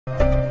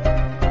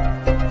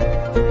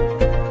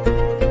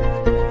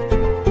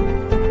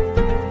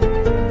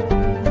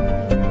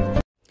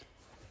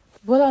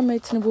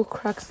Ahmed Tinubu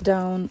cracks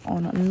down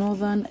on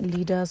northern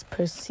leaders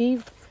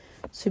perceived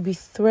to be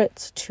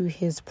threats to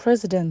his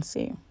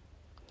presidency.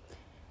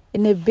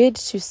 In a bid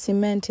to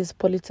cement his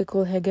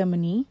political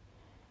hegemony,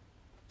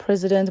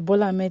 President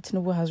Bola Ahmed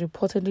Tinubu has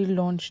reportedly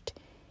launched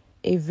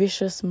a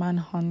vicious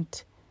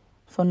manhunt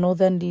for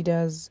northern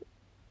leaders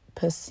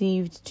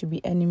perceived to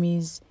be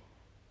enemies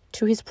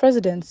to his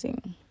presidency.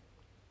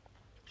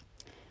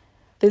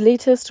 The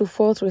latest to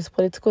fall through his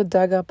political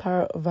dagger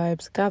power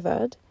vibes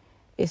gathered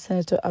is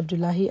Senator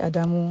Abdullahi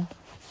Adamu,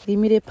 the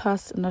immediate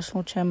past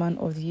national chairman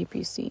of the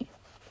APC.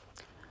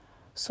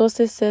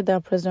 Sources said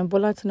that President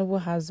Bola Tinubu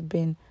has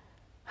been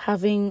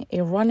having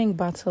a running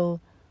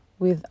battle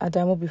with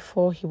Adamu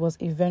before he was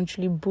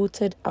eventually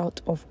booted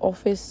out of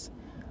office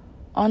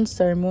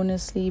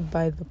unceremoniously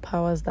by the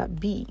powers that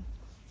be.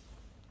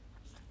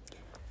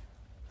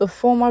 The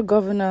former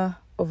governor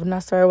of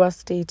Nasarawa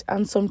State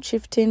and some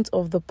chieftains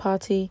of the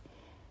party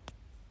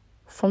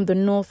from the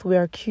north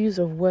were accused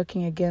of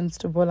working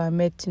against Bola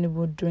Ahmed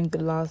Tinubu during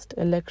the last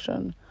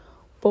election.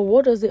 But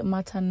what does it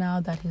matter now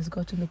that he's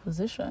gotten the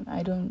position?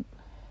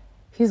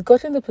 He's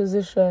gotten the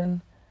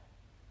position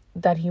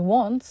that he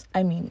wants.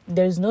 I mean,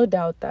 there's no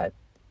doubt that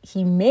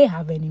he may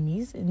have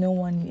enemies. No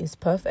one is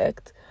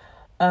perfect.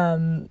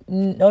 Not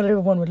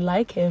everyone would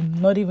like him,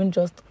 not even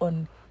just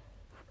on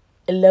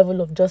a level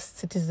of just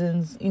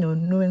citizens,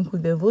 knowing who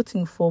they're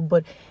voting for,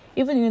 but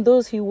even in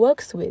those he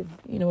works with,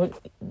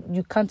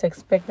 you can't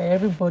expect that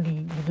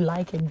everybody would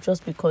like him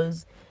just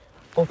because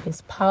of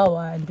his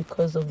power and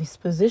because of his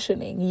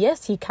positioning.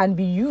 Yes, he can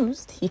be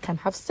used, he can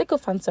have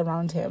sycophants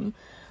around him,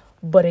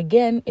 but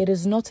again, it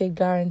is not a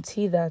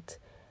guarantee that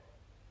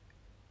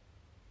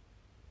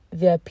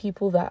there are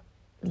people that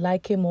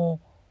like him or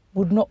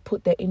would not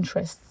put their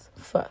interests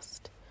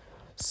first.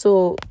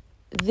 So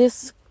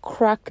this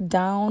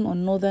crackdown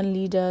on northern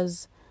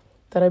leaders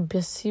that are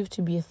perceived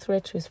to be a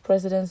threat to his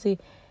presidency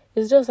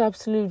is just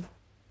absolutely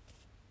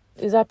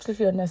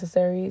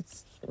unnecessary.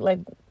 It's like,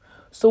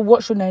 so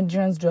what should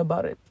Nigerians do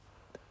about it,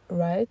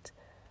 right?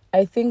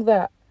 I think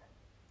that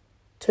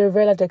to a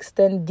very large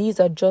extent,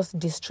 these are just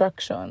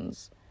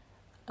distractions.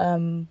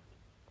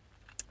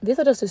 These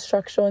are just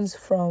distractions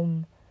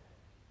from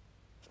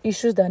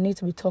issues that need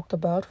to be talked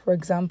about. For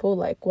example,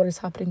 like what is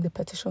happening in the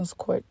petitions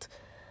court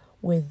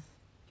with,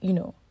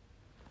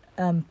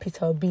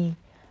 Peter Obi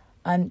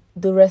and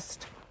the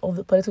rest of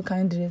the political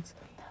candidates,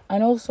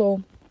 and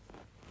also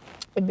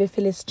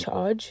Emefiele's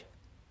charge,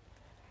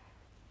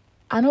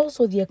 and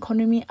also the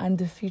economy and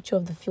the future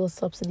of the fuel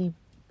subsidy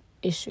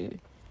issue,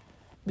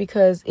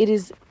 because it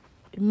is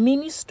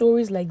many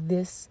stories like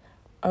this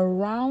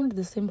around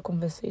the same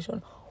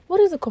conversation.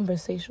 What is the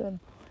conversation?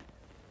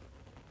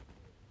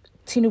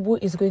 Tinubu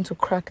is going to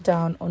crack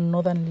down on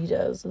northern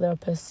leaders that are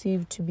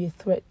perceived to be a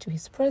threat to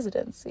his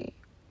presidency.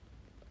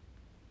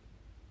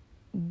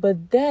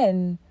 But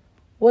then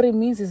what it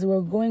means is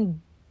we're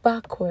going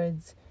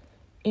backwards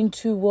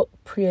into what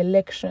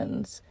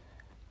pre-elections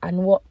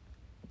and what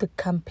the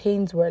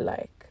campaigns were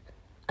like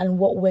and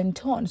what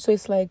went on. So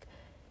it's like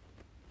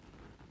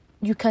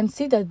you can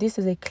see that this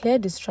is a clear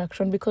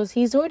distraction because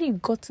he's already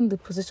gotten the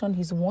position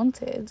he's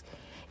wanted.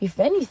 If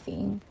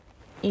anything,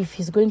 if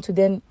he's going to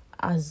then,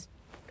 as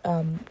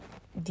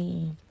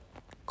the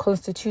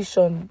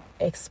Constitution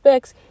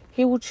expects,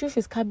 he would choose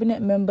his cabinet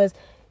members,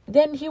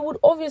 then he would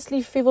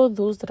obviously favor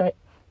those that are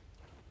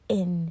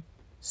in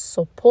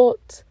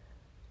support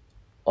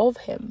of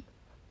him.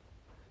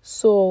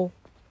 So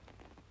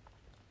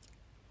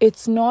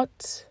it's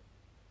not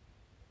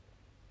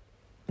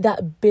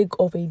that big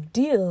of a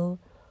deal,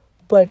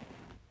 but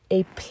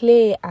a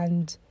play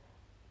and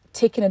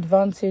taking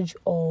advantage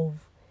of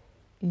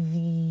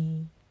the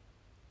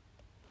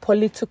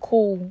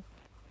political,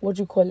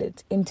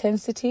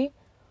 intensity,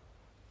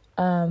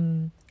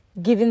 given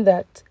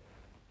that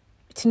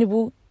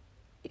Tinubu,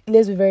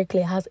 let's be very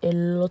clear, has a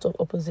lot of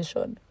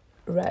opposition,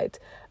 right?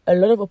 A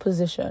lot of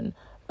opposition,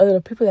 a lot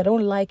of people that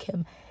don't like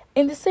him.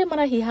 In the same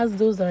manner, he has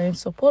those that are in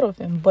support of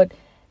him, but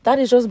that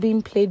is just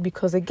being played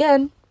because,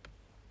 again,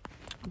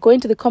 going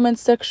to the comment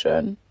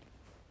section,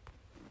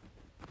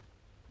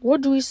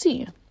 what do we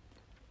see?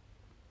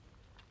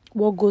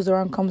 What goes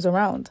around comes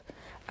around.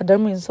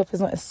 Adamu himself is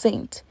not a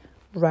saint,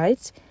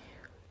 right?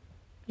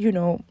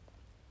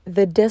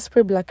 The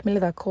desperate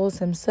blackmailer that calls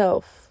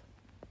himself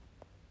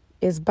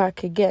is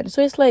back again.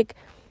 So it's like,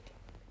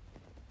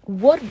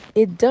 what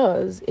it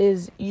does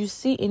is you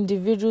see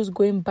individuals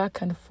going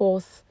back and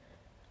forth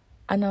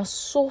and are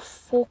so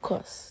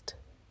focused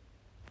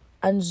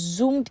and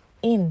zoomed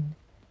in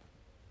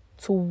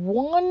to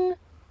one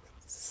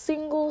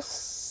single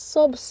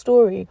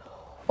sub-story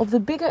of the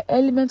bigger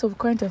element of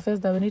current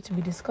affairs that we need to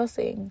be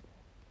discussing.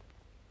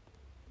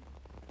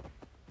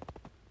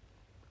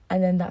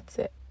 And then that's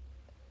it.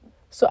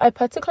 So I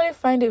particularly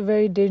find it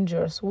very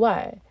dangerous.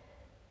 Why?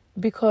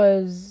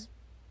 Because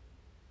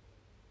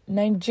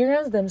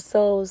Nigerians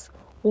themselves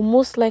will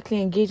most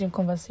likely engage in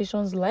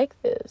conversations like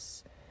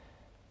this.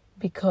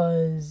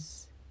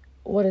 Because,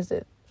 what is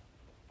it?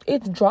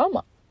 It's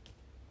drama.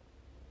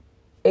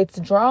 It's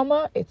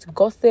drama, it's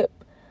gossip,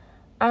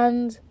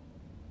 And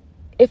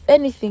if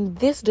anything,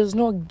 this does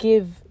not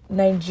give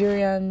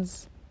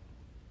Nigerians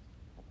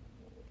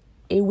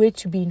a way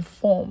to be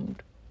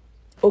informed.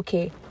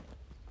 Okay,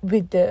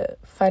 with the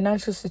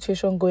financial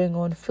situation going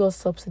on, fuel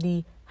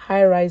subsidy,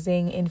 high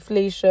rising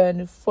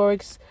inflation,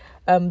 forex,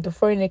 the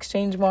foreign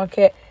exchange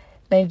market,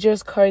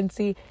 Nigeria's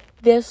currency,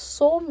 there's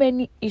so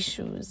many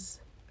issues,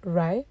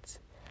 right?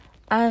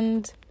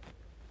 And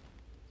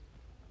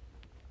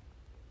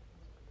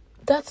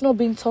that's not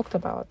being talked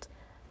about.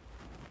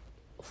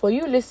 For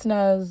you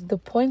listeners, the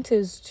point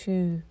is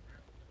to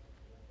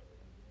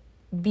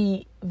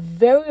be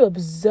very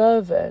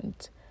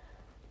observant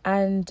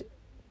and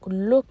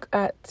look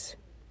at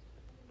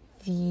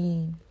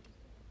the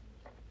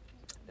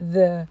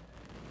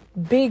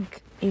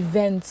big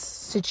events,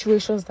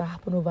 situations that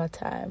happen over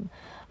time,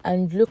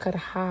 and look at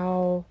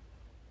how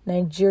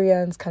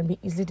Nigerians can be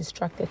easily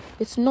distracted.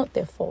 It's not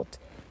their fault.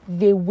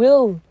 They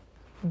will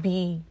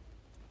be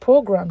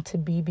programmed to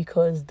be,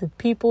 because the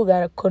people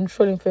that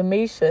control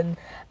information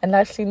and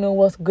actually know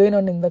what's going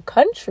on in the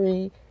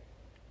country,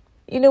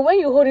 when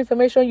you hold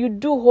information, you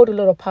do hold a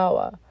lot of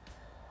power.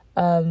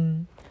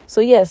 So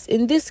yes,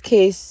 in this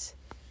case,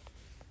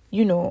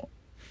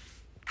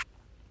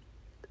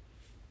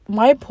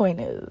 my point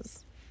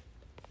is,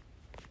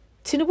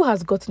 Tinubu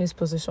has gotten his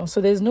position,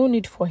 so there's no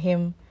need for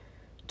him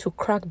to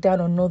crack down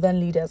on northern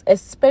leaders,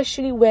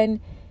 especially when,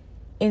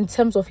 in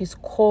terms of his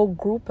core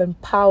group and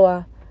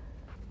power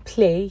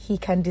play, he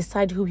can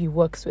decide who he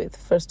works with,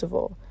 first of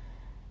all.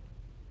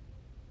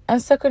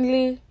 And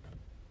secondly,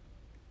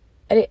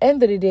 at the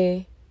end of the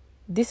day,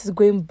 this is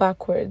going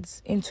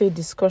backwards into a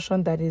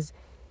discussion that is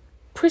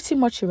pretty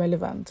much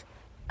irrelevant,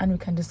 and we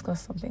can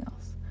discuss something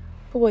else.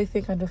 But what do you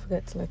think? And don't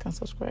forget to like and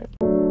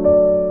subscribe.